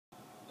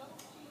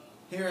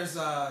Here's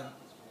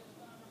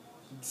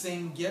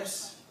seeing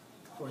gifts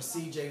for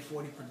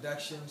CJ40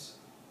 Productions.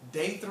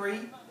 Day 3,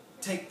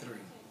 take 3.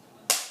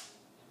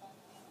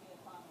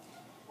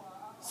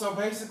 So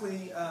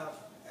basically,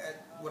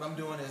 what I'm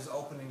doing is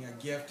opening a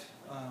gift,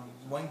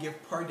 one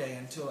gift per day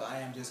until I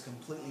am just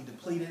completely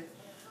depleted,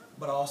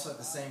 but also at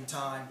the same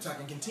time so I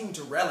can continue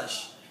to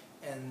relish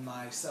in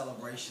my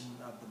celebration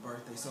of the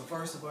birthday. So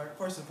first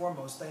and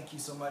foremost, thank you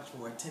so much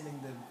for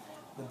attending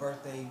the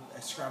birthday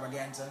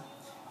extravaganza,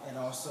 and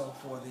also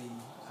for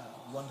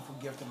the wonderful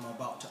gift I'm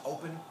about to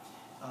open.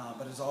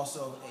 But it's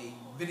also a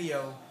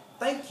video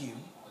thank you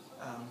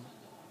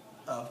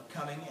of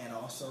coming, and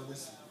also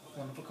this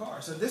wonderful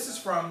card. So this is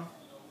from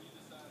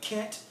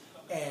Kent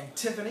and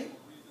Tiffany.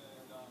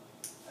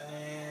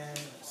 And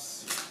let's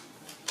see.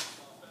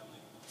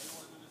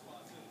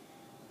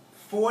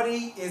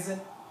 40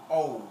 isn't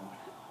old.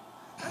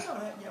 I know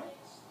that, yo.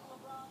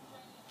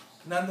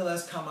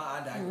 Nonetheless,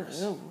 I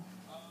digress.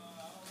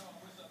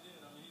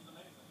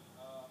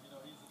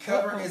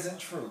 Cover isn't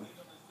true.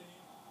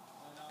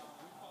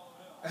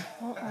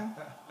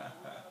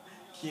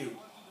 Cute.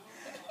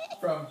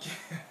 From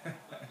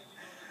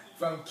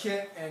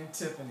Kent and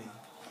Tiffany.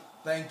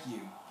 Thank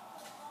you.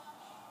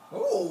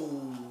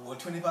 Oh, a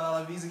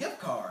 $25 Visa gift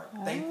card.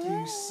 Thank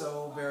you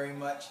so very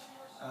much.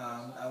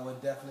 I will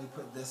definitely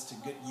put this to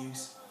good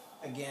use.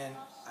 Again,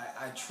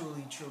 I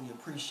truly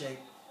appreciate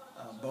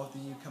both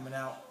of you coming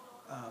out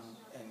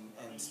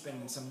and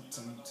spending some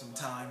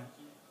time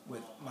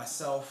with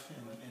myself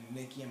and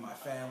Nikki and my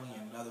family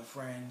and other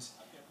friends,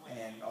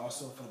 and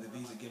also for the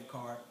Visa gift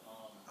card.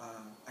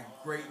 I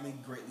greatly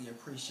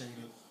appreciate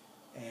it,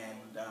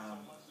 and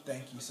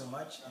thank you so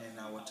much, and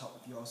I will talk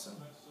with you all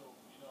soon.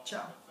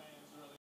 Ciao.